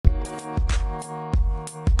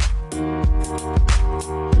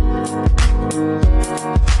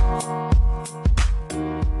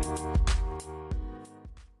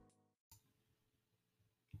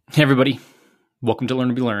Hey everybody, welcome to Learn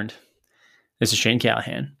to Be Learned. This is Shane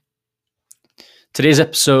Callahan. Today's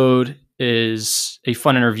episode is a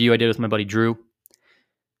fun interview I did with my buddy Drew.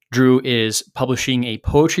 Drew is publishing a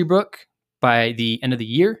poetry book by the end of the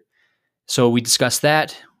year. So we discuss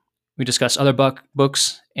that. We discuss other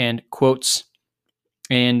books and quotes.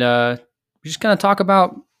 And we just kind of talk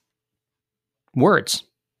about words.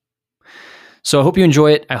 So I hope you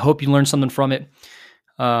enjoy it. I hope you learn something from it.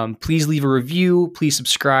 Please leave a review. Please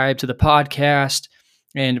subscribe to the podcast.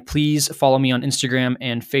 And please follow me on Instagram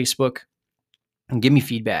and Facebook and give me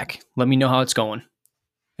feedback. Let me know how it's going.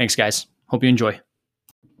 Thanks, guys. Hope you enjoy.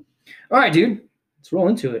 All right, dude. Let's roll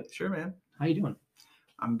into it. Sure, man. How you doing?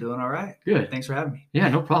 I'm doing all right. Good. Thanks for having me. Yeah,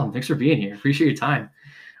 no problem. Thanks for being here. Appreciate your time.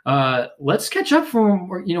 Let's catch up from,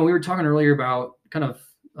 we were talking earlier about kind of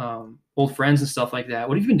old friends and stuff like that.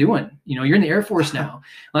 What have you been doing? You're in the Air Force now.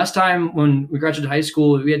 Last time when we graduated high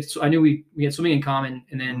school, I knew we had swimming in common,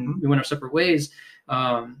 and then we went our separate ways.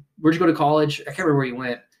 Where'd you go to college? I can't remember where you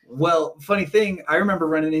went. Well, funny thing, I remember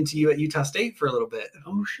running into you at Utah State for a little bit.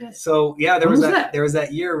 Oh shit. So yeah, there was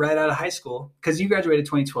that year right out of high school, because you graduated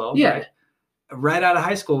 2012. Yeah. Right out of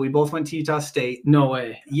high school, we both went to Utah State. No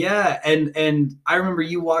way. Yeah, and I remember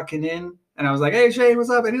you walking in, and I was like, "Hey Shane, what's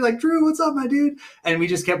up?" And he's like, "Drew, what's up, my dude?" And we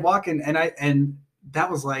just kept walking, and that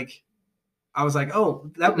was like, I was like, "Oh,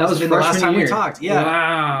 that must have been the last time we talked." Yeah.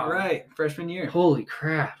 Wow. Right, freshman year. Holy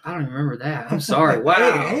crap! I don't even remember that. I'm sorry.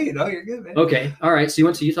 Wow. Hey, no, you're good, man. Okay. All right. So you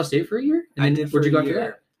went to Utah State for a year? I did. Where'd you go after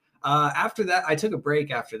that? After that, I took a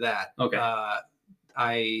break after that. Okay.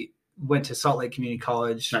 I went to Salt Lake Community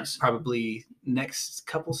College. Nice. Probably next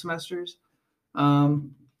couple semesters.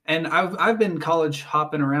 And I've been college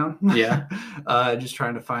hopping around. Yeah. Just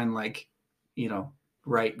trying to find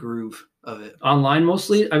right groove of it. Online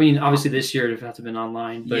mostly? I mean, obviously this year it would have to have been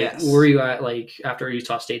online, but yes. Where were you at after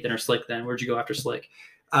Utah State then, or Slick then? Where'd you go after Slick?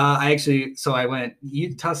 I went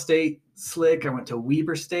Utah State, Slick. I went to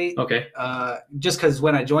Weber State. Okay. Just because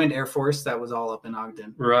when I joined Air Force, that was all up in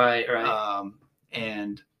Ogden. Right.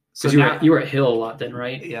 And so you were at Hill a lot then,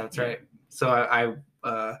 right? Yeah, that's right. So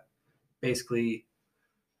I basically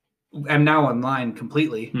am now online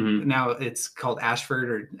completely. Mm-hmm. Now it's called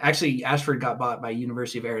Ashford, Ashford got bought by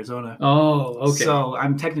University of Arizona. Oh, okay. So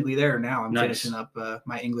I'm technically there now. I'm nice. finishing up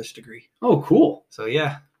my English degree. Oh, cool. So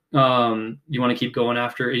yeah. You want to keep going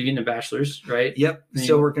after? Are you getting a bachelor's, right? Yep.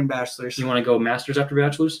 Still working bachelor's. You want to go master's after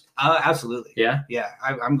bachelor's? Absolutely. Yeah. Yeah.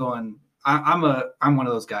 I'm going. I'm one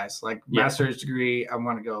of those guys. Like master's degree. I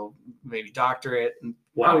want to go maybe doctorate and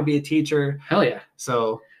probably be a teacher. Hell yeah.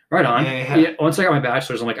 So right on. Yeah. Once I got my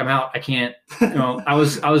bachelor's, I'm like, I'm out. I can't. I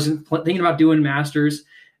was thinking about doing masters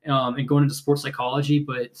and going into sports psychology,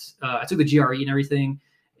 but I took the GRE and everything,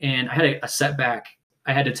 and I had a setback.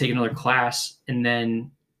 I had to take another class, and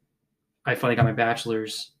then I finally got my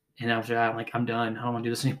bachelor's. And after that, I'm like, I'm done. I don't want to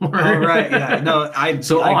do this anymore. Oh, right. Yeah.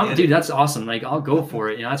 No, dude, that's awesome. Like, I'll go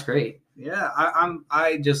for it. That's great. Yeah.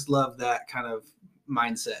 I just love that kind of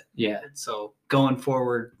mindset. Yeah. So going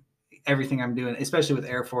forward, everything I'm doing, especially with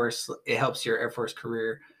Air Force, it helps your Air Force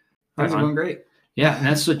career. Things are going great. Yeah. And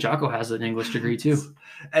that's what Jocko has, an English degree too.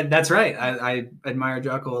 And that's right. I admire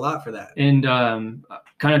Jocko a lot for that. And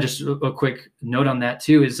kind of just a quick note on that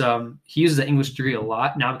too is he uses the English degree a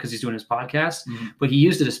lot now because he's doing his podcast, but he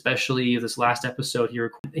used it especially this last episode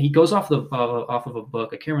here. He goes off of a book.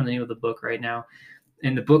 I can't remember the name of the book right now.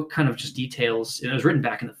 And the book kind of just details, it was written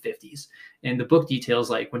back in the 50s. And the book details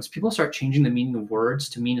like when people start changing the meaning of words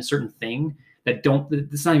to mean a certain thing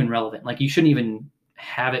it's not even relevant. Like you shouldn't even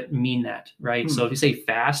have it mean that, right? So if you say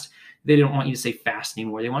fast, they don't want you to say fast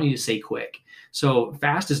anymore. They want you to say quick. So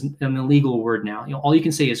fast is an illegal word now. All you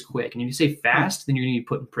can say is quick. And if you say fast, then you're going to be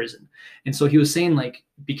put in prison. And so he was saying, like,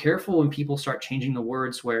 be careful when people start changing the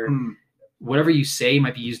words where whatever you say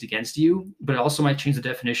might be used against you, but it also might change the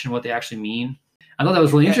definition of what they actually mean. I thought that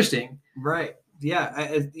was really interesting. Right.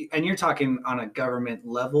 Yeah. And you're talking on a government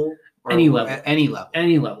level? Or any level. Any level.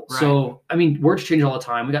 Any level. Right. So, I mean, words change all the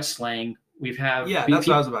time. We got slang. That's what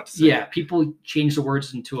I was about to say. Yeah, people change the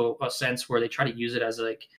words into a sense where they try to use it as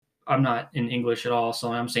like, I'm not in English at all,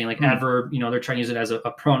 so I'm saying like adverb, they're trying to use it as a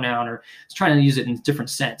pronoun, or it's trying to use it in a different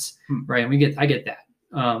sense, right? And I get that.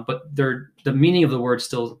 But the meaning of the word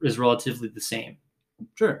still is relatively the same.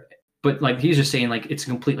 Sure. But like he's just saying like it's a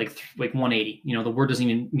complete like 180. The word doesn't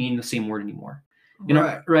even mean the same word anymore.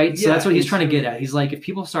 Right? So that's what he's trying to get at. He's like, if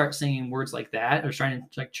people start saying words like that or trying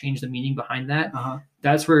to like change the meaning behind that,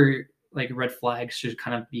 that's where like red flags should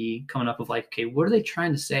kind of be coming up of like, okay, what are they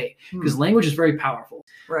trying to say? Because language is very powerful.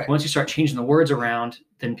 Right. Once you start changing the words around,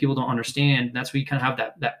 then people don't understand. That's where you kind of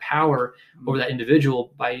have that power over that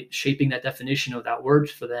individual by shaping that definition of that word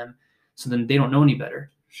for them. So then they don't know any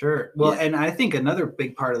better. Sure. Well, and I think another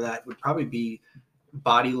big part of that would probably be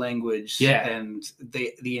body language and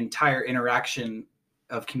the entire interaction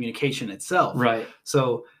of communication itself. Right.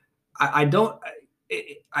 So I'm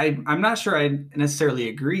not sure I necessarily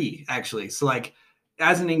agree, actually. So like,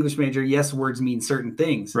 as an English major, yes, words mean certain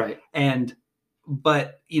things. Right.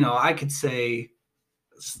 But I could say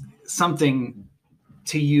something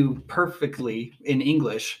to you perfectly in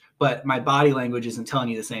English, but my body language isn't telling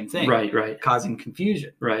you the same thing. Right. Causing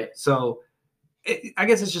confusion. Right. So I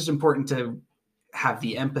guess it's just important to have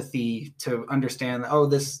the empathy to understand,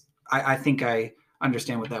 I think I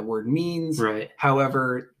understand what that word means. Right.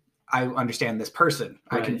 However, I understand this person.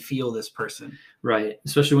 Right. I can feel this person. Right.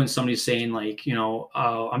 Especially when somebody's saying like,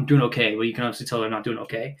 I'm doing okay. Well, you can obviously tell they're not doing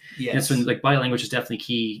okay. Yes. And so like body language is definitely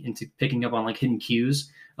key into picking up on like hidden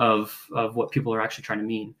cues of what people are actually trying to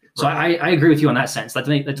mean. So I agree with you on that sense. That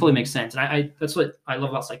totally makes sense. And that's what I love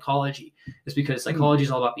about psychology, is because psychology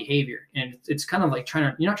is all about behavior. And it's kind of like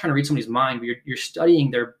you're not trying to read somebody's mind, but you're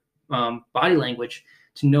studying their body language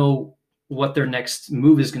to know what their next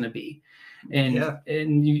move is going to be.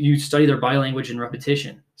 And you study their body language in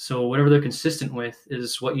repetition. So whatever they're consistent with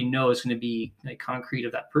is what is going to be like concrete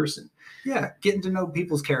of that person. Yeah, getting to know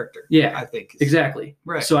people's character. Yeah, I think exactly.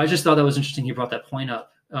 Right. So I just thought that was interesting. He brought that point up.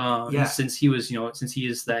 Since he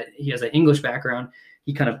has that English background,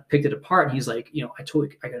 he kind of picked it apart. And he's like, I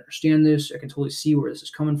can understand this. I can totally see where this is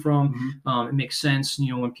coming from. Mm-hmm. It makes sense.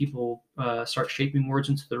 When people start shaping words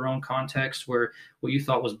into their own context, where what you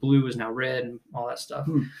thought was blue is now red and all that stuff.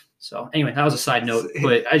 So anyway, that was a side note,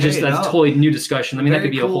 but that's a totally new discussion. I mean, that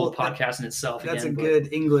could be a whole podcast in itself. That's a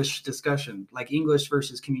good English discussion, like English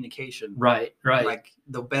versus communication. Right. Like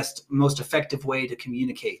the most effective way to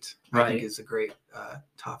communicate, I think is a great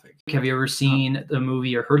topic. Have you ever seen the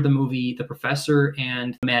movie or heard the movie, The Professor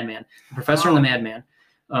and the Madman? The Professor and the Madman.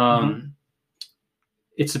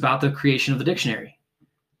 It's about the creation of the dictionary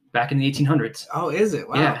back in the 1800s. Oh, is it?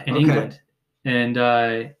 Wow. Yeah, in England. And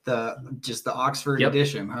the Oxford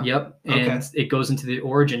edition. Huh? Yep. And it goes into the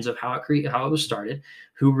origins of how it was started,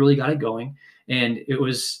 who really got it going. And it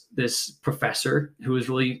was this professor who was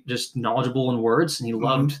really just knowledgeable in words, and he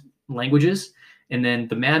loved languages. And then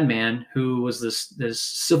the Madman, who was this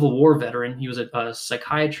Civil War veteran. He was a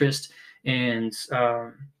psychiatrist and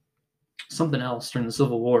something else during the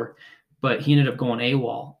Civil War. But he ended up going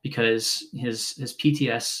AWOL because his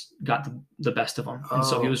PTS got the best of him. And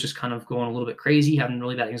so he was just kind of going a little bit crazy, having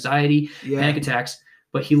really bad anxiety, panic attacks.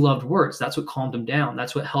 But he loved words. That's what calmed him down.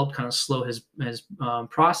 That's what helped kind of slow his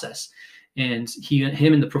process. And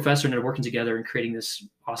him and the professor ended up working together and creating this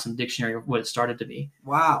awesome dictionary of what it started to be.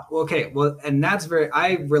 Wow. Okay. Well, and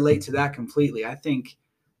I relate to that completely. I think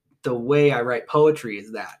the way I write poetry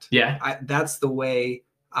is that. Yeah. That's the way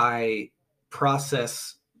I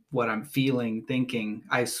process what I'm feeling, thinking.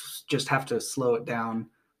 I just have to slow it down,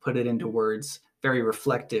 put it into words, very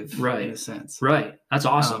reflective in a sense. Right. That's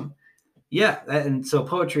awesome. And so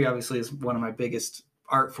poetry obviously is one of my biggest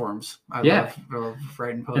art forms. I love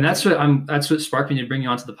writing poetry. And that's what sparked me to bring you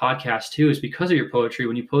onto the podcast too, is because of your poetry.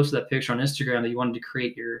 When you posted that picture on Instagram that you wanted to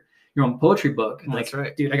create your own poetry book. And that's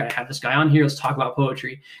right. Dude, I gotta have this guy on here. Let's talk about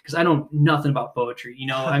poetry, because I know nothing about poetry.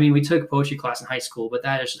 I mean, we took poetry class in high school, but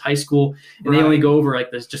that is just high school, and they only go over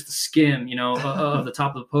like this, just the skim, of the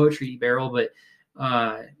top of the poetry barrel. But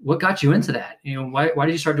what got you into that? Why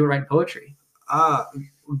did you start writing poetry?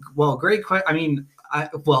 Well, great question. I mean,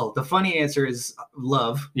 the funny answer is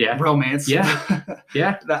love, romance.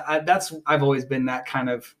 I've always been that kind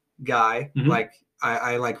of guy. Mm-hmm. Like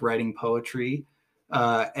I like writing poetry.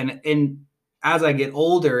 And as I get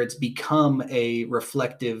older, it's become a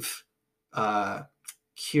reflective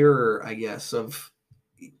cure, I guess, of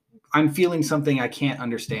I'm feeling something I can't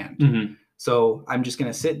understand. Mm-hmm. So I'm just going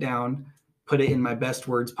to sit down, put it in my best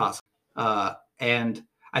words possible. And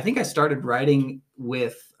I think I started writing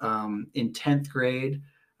with in 10th grade.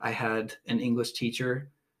 I had an English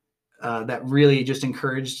teacher that really just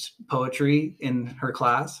encouraged poetry in her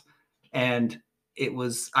class. And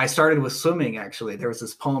I started with swimming, actually. There was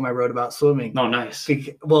this poem I wrote about swimming. Oh, nice.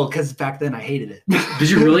 Because back then I hated it. Did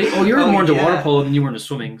you really? Oh, you were more into water polo than you were into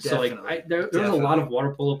swimming. Definitely. So there was a lot of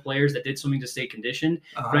water polo players that did swimming to stay conditioned,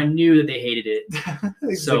 but I knew that they hated it.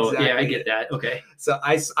 So exactly. I get that. Okay. So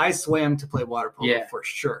I swam to play water polo for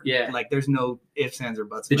sure. Yeah. Like there's no ifs, ands, or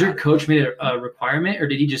buts. Did your coach make it a requirement, or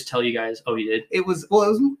did he just tell you guys, oh, he did? It was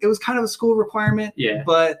kind of a school requirement. Yeah.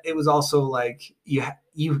 But it was also like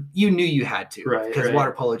you knew you had to, right? Because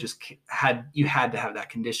water polo just had to have that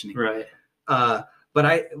conditioning, right? But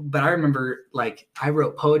I remember, like, I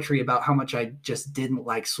wrote poetry about how much I just didn't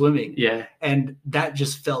like swimming, and that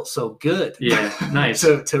just felt so good, nice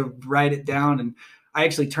to write it down. And I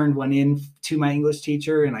actually turned one in to my English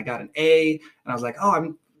teacher and I got an A, and I was like, oh,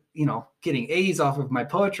 I'm, getting A's off of my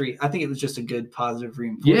poetry. I think it was just a good positive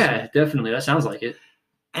reinforcement. Yeah, definitely. That sounds like it.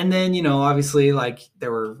 And then, obviously, like,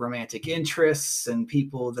 there were romantic interests and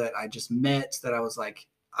people that I just met that I was like,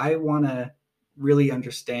 I want to really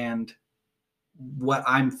understand what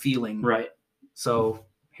I'm feeling. Right. So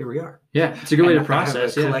here we are. Yeah, it's a good way to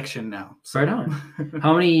process. I have a collection now. So. Right on.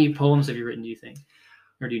 How many poems have you written, do you think?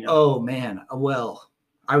 Or do you know? Oh, man. Well,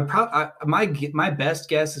 I would probably, my best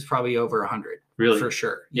guess is probably over 100. Really? For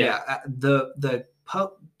sure. Yeah. The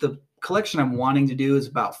collection I'm wanting to do is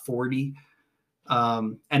about 40.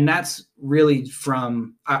 And that's really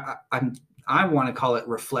from, I want to call it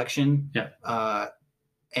reflection. Yeah.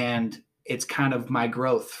 And it's kind of my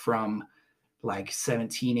growth from like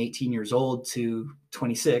 17, 18 years old to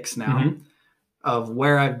 26 now, of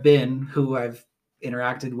where I've been, who I've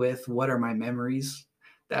interacted with, what are my memories.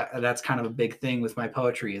 That's kind of a big thing with my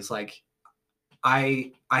poetry, is like,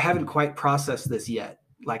 I haven't quite processed this yet.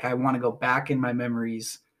 Like, I want to go back in my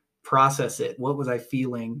memories, process it. What was I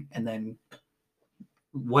feeling? And then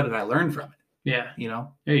what did I learn from it? Yeah.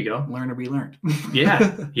 There you go. Learn or be learned.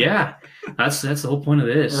 Yeah. Yeah. That's the whole point of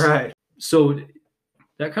this. Right. So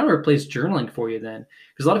that kind of replaced journaling for you then,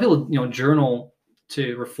 because a lot of people, journal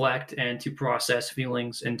to reflect and to process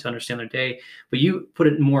feelings and to understand their day, but you put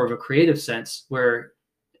it in more of a creative sense where,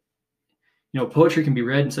 poetry can be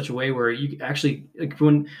read in such a way where you actually, like,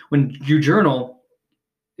 when you journal,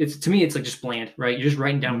 to me, it's like just bland, right? You're just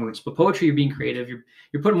writing down words, but poetry, you're being creative.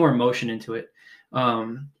 You're putting more emotion into it.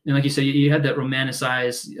 And like you said, you had that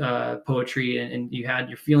romanticized poetry, and you had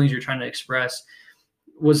your feelings you're trying to express.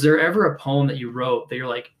 Was there ever a poem that you wrote that you're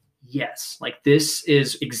like, yes, like, this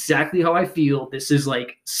is exactly how I feel. This is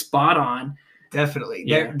like spot on. Definitely.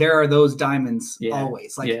 Yeah. There are those diamonds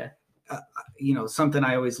always. Like, something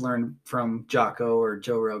I always learned from Jocko or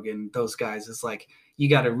Joe Rogan, those guys, is like, you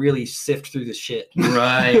got to really sift through the shit.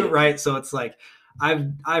 Right. Right. So it's like,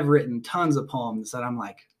 I've written tons of poems that I'm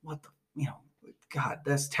like, what the, God,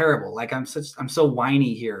 that's terrible. Like, I'm so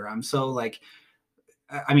whiny here. I'm so like,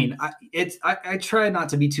 I mean, I try not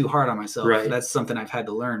to be too hard on myself. Right. That's something I've had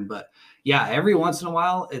to learn, but yeah, every once in a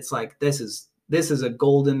while it's like, this is a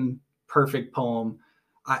golden, perfect poem.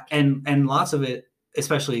 And lots of it,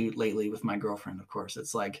 especially lately with my girlfriend, of course,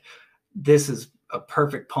 it's like, this is a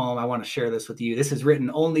perfect poem. I want to share this with you. This is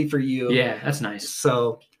written only for you. Yeah. That's nice.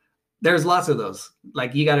 So there's lots of those.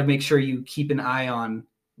 Like, you got to make sure you keep an eye on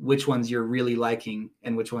which ones you're really liking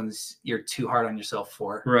and which ones you're too hard on yourself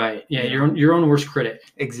for. Right. Yeah. Your own worst critic.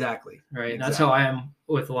 Exactly. Right. Exactly. That's how I am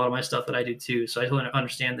with a lot of my stuff that I do too. So I totally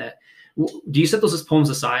understand that. Do you set those as poems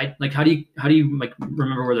aside? Like, how do you like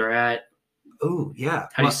remember where they're at? Oh yeah.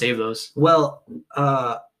 How do you save those? Well,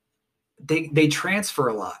 they transfer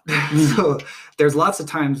a lot. So there's lots of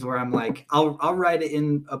times where I'm like, I'll write it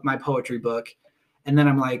in my poetry book, and then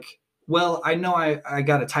I'm like, well, I know I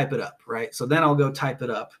got to type it up, right? So then I'll go type it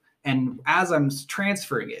up. And as I'm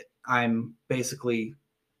transferring it, I'm basically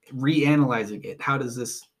reanalyzing it.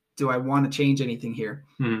 Do I want to change anything here?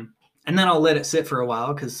 Mm-hmm. And then I'll let it sit for a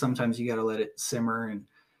while, because sometimes you got to let it simmer. And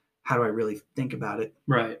how do I really think about it?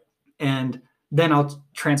 Right. And then I'll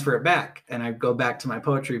transfer it back, and I go back to my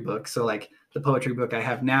poetry book. So like, the poetry book I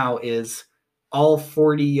have now is all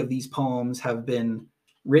 40 of these poems have been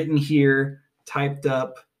written here, typed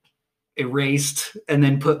up, erased, and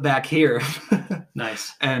then put back here.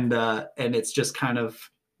 Nice. And it's just kind of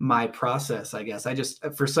my process, I guess. I just,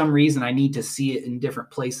 for some reason, I need to see it in different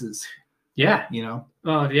places. Yeah. Yeah.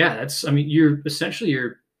 You're essentially,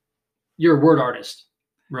 you're a word artist,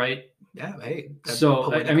 right? Yeah. Hey.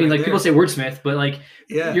 So, I mean, like, people say wordsmith, but like,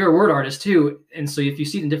 you're a word artist too. And so if you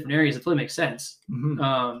see it in different areas, it really makes sense.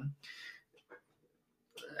 Mm-hmm.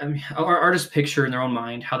 I mean, our artists picture in their own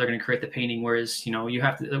mind how they're going to create the painting, whereas, you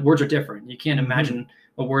have to, the words are different. You can't imagine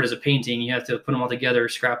a word as a painting. You have to put them all together,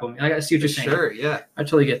 scrap them. I see what you're saying. Sure, yeah. I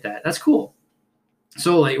totally get that. That's cool.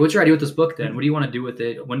 So, like, what's your idea with this book then? What do you want to do with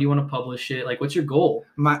it? When do you want to publish it? Like, what's your goal?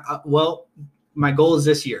 My goal is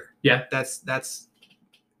this year. Yeah. That's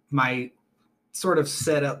my sort of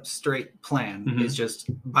set up straight plan, is just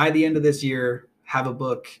by the end of this year, have a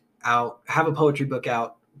poetry book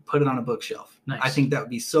out, put it on a bookshelf. Nice. I think that would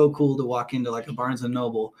be so cool to walk into like a Barnes and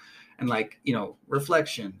Noble and like,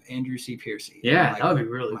 reflection, Andrew C. Piercy. Yeah, like, that would be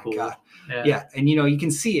really cool. God. Yeah. And you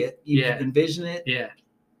can see it, you can envision it. Yeah.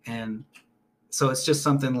 And so it's just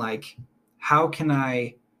something like, how can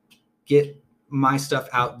I get my stuff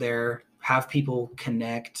out there, have people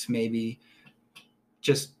connect, maybe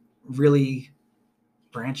just really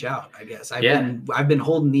branch out, I guess. I've been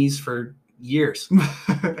holding these for years.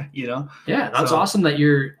 Yeah, that's awesome that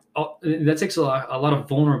you're that takes a lot of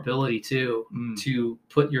vulnerability too, to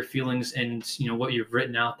put your feelings and what you've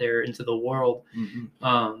written out there into the world.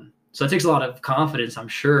 So it takes a lot of confidence, I'm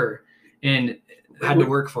sure, and had to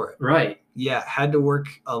work for it. Right. Yeah, had to work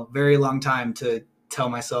a very long time to tell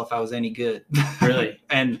myself I was any good. Really.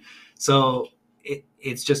 And so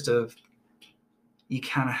it's just you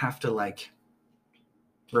kind of have to like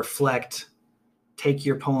reflect, take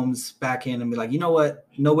your poems back in and be like, you know what?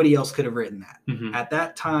 Nobody else could have written that. At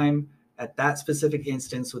that time, at that specific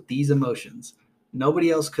instance with these emotions,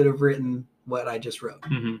 nobody else could have written what I just wrote.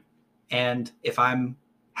 And if I'm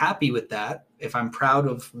happy with that, if I'm proud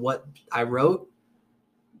of what I wrote,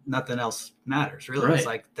 nothing else matters really. Right. It's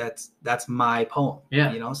like that's my poem.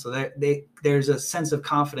 Yeah. So there's a sense of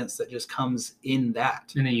confidence that just comes in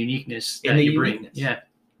that, in the uniqueness that you bring. Yeah.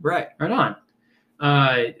 Right on.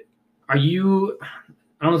 Are you,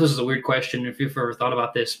 I don't know if this is a weird question, if you've ever thought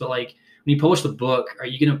about this, but like when you publish the book, are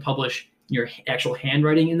you going to publish your actual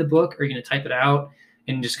handwriting in the book? Or are you going to type it out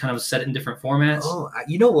and just kind of set it in different formats? Oh,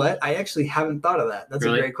 you know what? I actually haven't thought of that. That's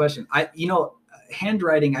really? A great question.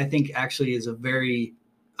 Handwriting, I think actually is a very,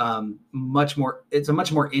 much more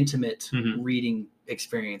intimate reading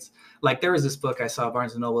experience. Like there was this book I saw at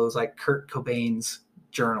Barnes & Noble. It was like Kurt Cobain's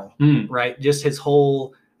journal, right? Just his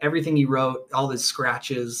whole, everything he wrote, all his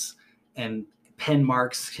scratches and pen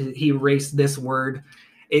marks. He erased this word.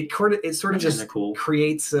 It sort of just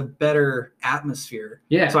creates a better atmosphere.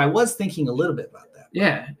 Yeah. So I was thinking a little bit about that.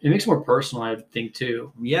 Yeah. It makes it more personal, I think,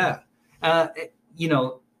 too. Yeah. You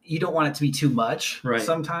don't want it to be too much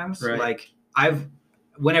sometimes. Right. Like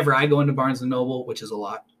whenever I go into Barnes & Noble, which is a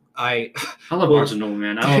lot, I love Barnes & Noble,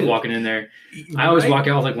 man. I love walking in there. I always walk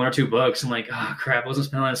out with like 1 or 2 books. I'm like, oh crap, I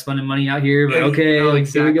wasn't spending money out here, but okay,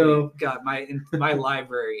 exactly. Here we go. God, my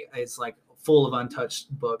library is like full of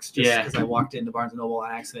untouched books just because I walked into Barnes & Noble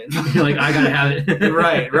on accident. You're like, I gotta have it.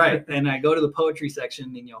 right. And I go to the poetry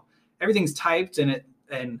section, and everything's typed,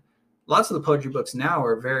 and lots of the poetry books now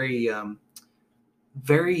are very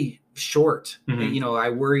very short. And, I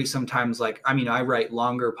worry sometimes, like, I write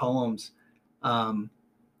longer poems, a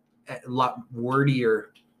lot wordier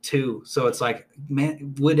too. So it's like,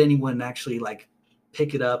 man, would anyone actually like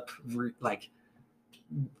pick it up? Like,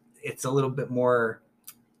 it's a little bit more,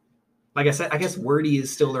 like I said, I guess wordy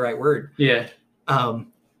is still the right word. Yeah. But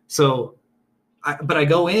I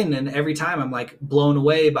go in, and every time I'm like blown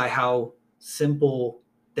away by how simple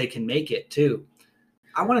they can make it too.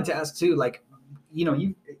 I wanted to ask too, like,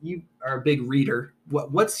 you are a big reader.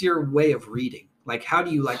 What's your way of reading? Like, how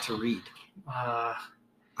do you like to read? I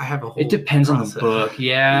have a whole. It depends process. On the book.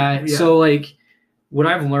 Yeah. So like, what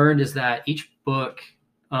I've learned is that each book,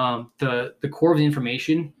 the core of the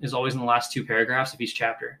information is always in the last 2 paragraphs of each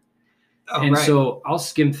chapter. So I'll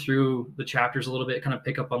skim through the chapters a little bit, kind of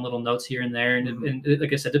pick up on little notes here and there. And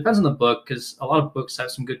like I said, it depends on the book, because a lot of books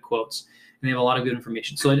have some good quotes and they have a lot of good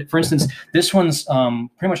information. So for instance, this one's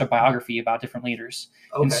pretty much a biography about different leaders.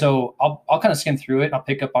 Okay. And so I'll kind of skim through it. I'll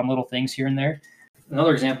pick up on little things here and there.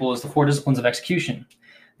 Another example is the 4 Disciplines of Execution.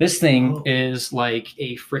 This thing is like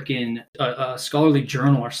a freaking scholarly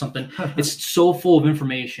journal or something. It's so full of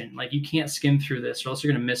information. Like, you can't skim through this, or else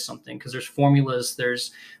you're going to miss something, because there's formulas,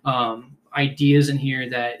 there's ideas in here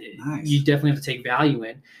that you definitely have to take value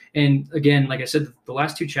in. And again, like I said, the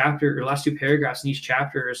last 2 paragraphs in each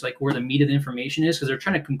chapter is like where the meat of the information is, because they're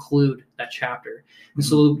trying to conclude that chapter. And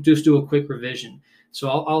so they'll just do a quick revision. So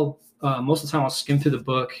I'll most of the time I'll skim through the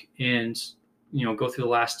book and go through the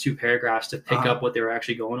last 2 paragraphs to pick up what they were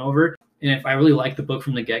actually going over. And if I really like the book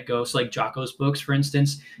from the get-go, so like Jocko's books, for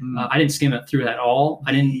instance, I didn't skim it through at all.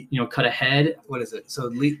 I didn't, cut ahead. What is it? So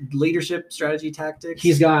leadership, strategy, tactics?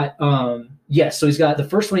 He's got, yes. So he's got, the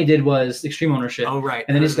first one he did was Extreme Ownership. Oh, right.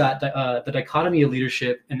 And then he's got the Dichotomy of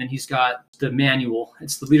Leadership. And then he's got the manual.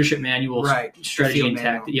 It's the Leadership Manual, Strategy and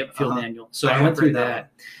Tactics. Yep, Field Manual. So I went through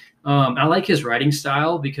that. I like his writing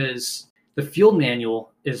style, because the Field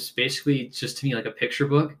Manual is basically just, to me, like a picture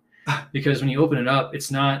book. Because when you open it up,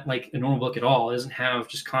 it's not like a normal book at all. It doesn't have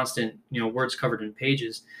just constant, words covered in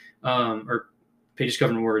pages, or pages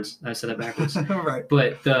covered in words. I said that backwards. Right.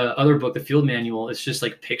 But the other book, the Field Manual, it's just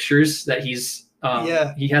like pictures that he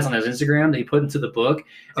has on his Instagram that he put into the book,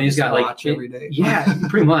 and he's got like every day. Yeah,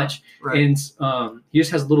 pretty much. Right. And he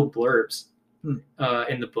just has little blurbs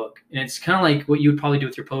in the book, and it's kind of like what you would probably do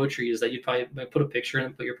with your poetry, is that you'd probably put a picture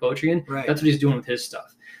and put your poetry in. Right. That's what he's doing with his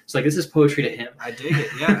stuff. It's like, this is poetry to him. I dig it.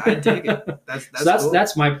 Yeah, I dig it.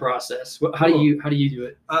 That's my process. How do you do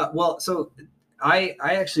it? Well, so I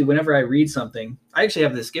actually, whenever I read something, I actually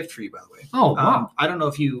have this gift for you, by the way. Oh, wow. I don't know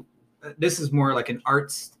if you. This is more like an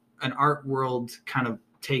art world kind of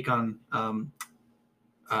take on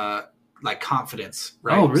like confidence,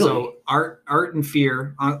 right? Oh, really? So art and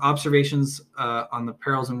fear, observations on the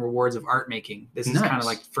perils and rewards of art making. This is kind of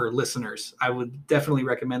like for listeners. I would definitely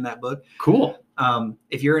recommend that book. Cool.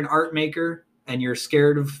 If you're an art maker and you're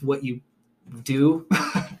scared of what you do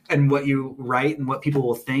and what you write and what people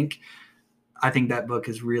will think, I think that book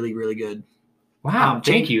is really, really good. Wow.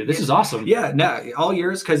 Thank you. This is awesome. Yeah, no, all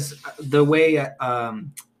yours. Cause the way,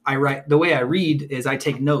 I write, the way I read is I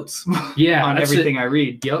take notes on everything I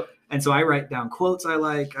read. Yep. And so I write down quotes I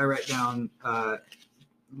like. I write down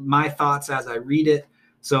my thoughts as I read it.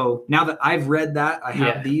 So now that I've read that, I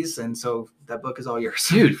have these. And so that book is all yours.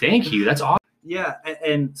 Dude, thank you. That's awesome. Yeah.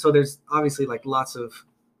 And so there's obviously like lots of,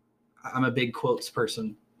 I'm a big quotes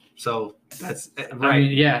person. So that's right. I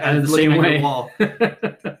mean, yeah, the same way. Wall.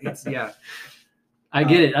 Yeah. I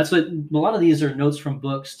get it. That's what a lot of these are notes from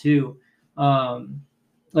books too.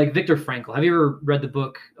 Like Viktor Frankl. Have you ever read the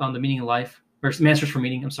book on The Meaning of Life? Or Masters for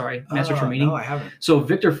Meaning? I'm sorry. Masters for Meaning? No, I haven't. So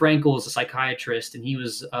Viktor Frankl is a psychiatrist, and he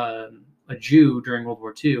was a Jew during World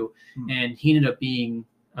War II. And he ended up being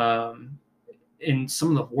in some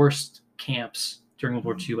of the worst camps during World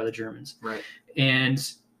War II by the Germans. Right. And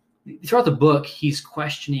throughout the book, he's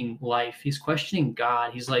questioning life. He's questioning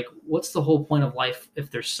God. He's like, what's the whole point of life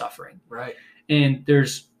if there's suffering? Right. And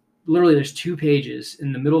there's 2 pages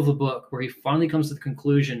in the middle of the book where he finally comes to the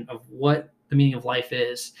conclusion of what the meaning of life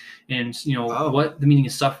is, and what the meaning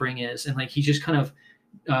of suffering is. And like he just kind of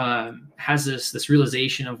has this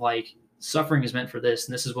realization of like suffering is meant for this,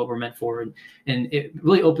 and this is what we're meant for, and it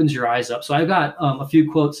really opens your eyes up. So I've got a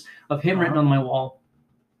few quotes of him written on my wall,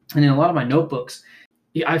 and in a lot of my notebooks.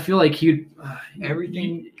 Yeah, I feel like he'd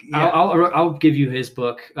everything. Yeah. I'll give you his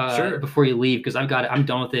book sure. before you leave, because I've got it. I'm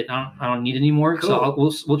done with it. I don't need it anymore.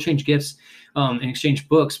 Cool. So we'll change gifts and exchange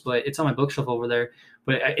books, but it's on my bookshelf over there.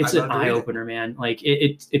 But it's an eye opener, man. Like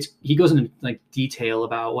it's he goes into like detail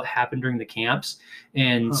about what happened during the camps,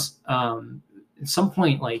 and at some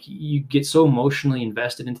point, like you get so emotionally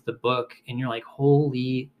invested into the book, and you're like,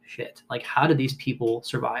 holy shit, like how did these people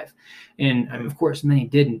survive? And I mean, of course many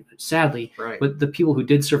didn't, sadly, right. But the people who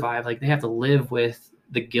did survive, like they have to live with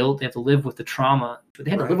the guilt, they have to live with the trauma, but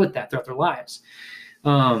they have to live with that throughout their lives.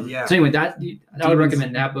 So anyway, I would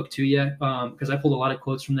recommend that book to you, because I pulled a lot of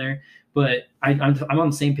quotes from there. But I'm on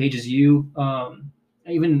the same page as you.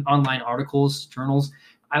 Even online articles, journals,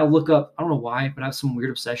 I'll look up, I don't know why, but I have some weird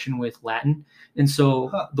obsession with Latin. And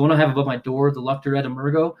so the one I have above my door, the Luctor et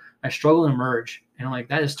Emergo, I struggle and emerge. And I'm like,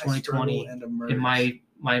 that is 2020 in my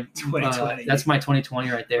 2020. That's my 2020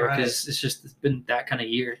 right there, because it's been that kind of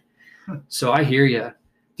year. So I hear you.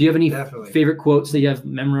 Do you have any favorite quotes that you have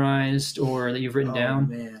memorized or that you've written down?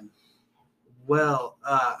 Man. Well,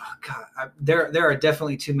 God, there are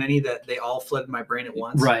definitely too many that they all flooded my brain at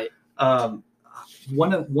once. Right.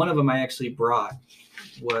 One of them I actually brought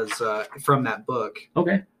was from that book.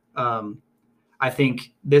 Okay. I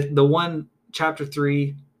think the one, chapter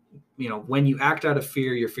 3, when you act out of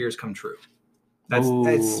fear, your fears come true.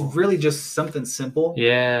 It's really just something simple.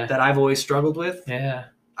 Yeah. That I've always struggled with. Yeah.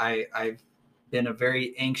 I've been a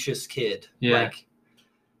very anxious kid. Yeah. Like,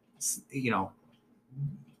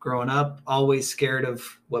 growing up, always scared of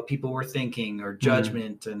what people were thinking or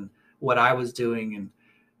judgment and what I was doing. And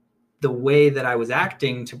the way that I was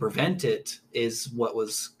acting to prevent it is what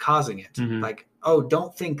was causing it. Like, oh,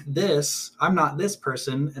 don't think this, I'm not this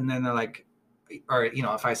person. And then they're like, or,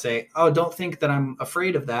 if I say, oh, don't think that I'm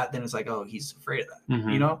afraid of that, then it's like, oh, he's afraid of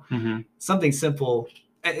that, something simple.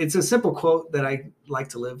 It's a simple quote that I like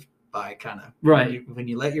to live by, kind of. Right. When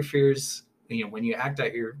you let your fears, when you act out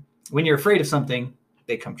when you're afraid of something,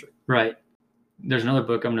 they come true. Right. There's another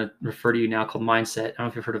book I'm going to refer to you now called Mindset. I don't know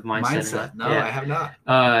if you've heard of Mindset. Or not. No, I have not.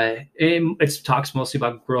 It talks mostly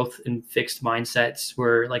about growth in fixed mindsets,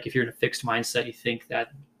 where like if you're in a fixed mindset, you think that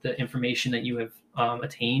the information that you have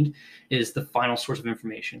attained is the final source of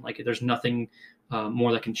information. Like there's nothing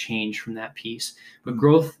more that can change from that piece. But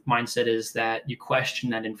growth mindset is that you question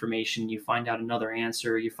that information, you find out another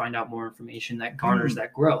answer, you find out more information that garners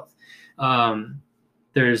that growth.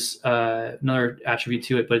 There's another attribute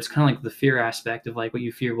to it, but it's kind of like the fear aspect of like what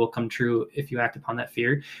you fear will come true if you act upon that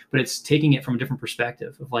fear. But it's taking it from a different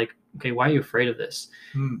perspective of like, okay, why are you afraid of this?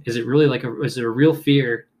 Is it really is it a real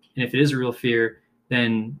fear? And if it is a real fear,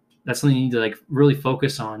 then that's something you need to like really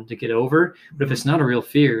focus on to get over. But if it's not a real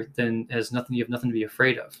fear, then you have nothing to be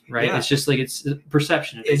afraid of, right? Yeah. It's just like it's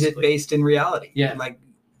perception. Is it based in reality? Yeah. Like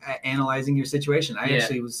analyzing your situation. I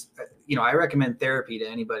actually was, I recommend therapy to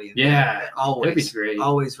anybody. Yeah. Always. Great.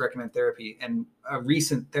 Always recommend therapy. And a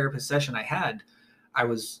recent therapist session I had, I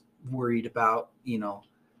was worried about,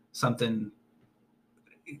 something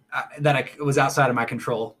was outside of my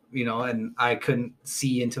control, you know, and I couldn't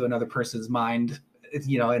see into another person's mind,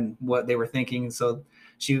 you know, and what they were thinking. So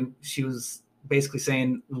she was basically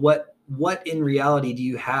saying, what in reality do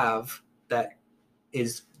you have that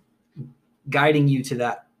is guiding you to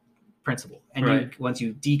that principle? And once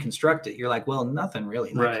you deconstruct it, you're like, well, nothing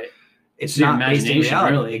really. Like, it's not based in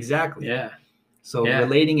reality. Really. Exactly. Yeah. So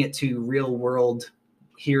relating it to real world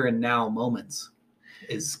here and now moments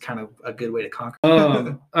is kind of a good way to conquer.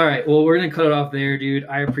 All right. Well, we're going to cut it off there, dude.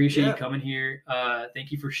 I appreciate you coming here.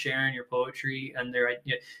 Thank you for sharing your poetry and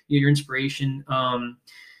your inspiration.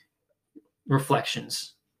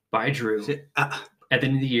 Reflections by Drew at the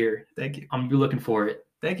end of the year. Thank you. I'm going to be looking for it.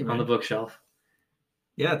 Thank you, man. On the bookshelf.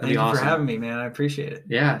 Yeah. Thank you for having me, man. I appreciate it.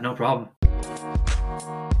 Yeah, no problem.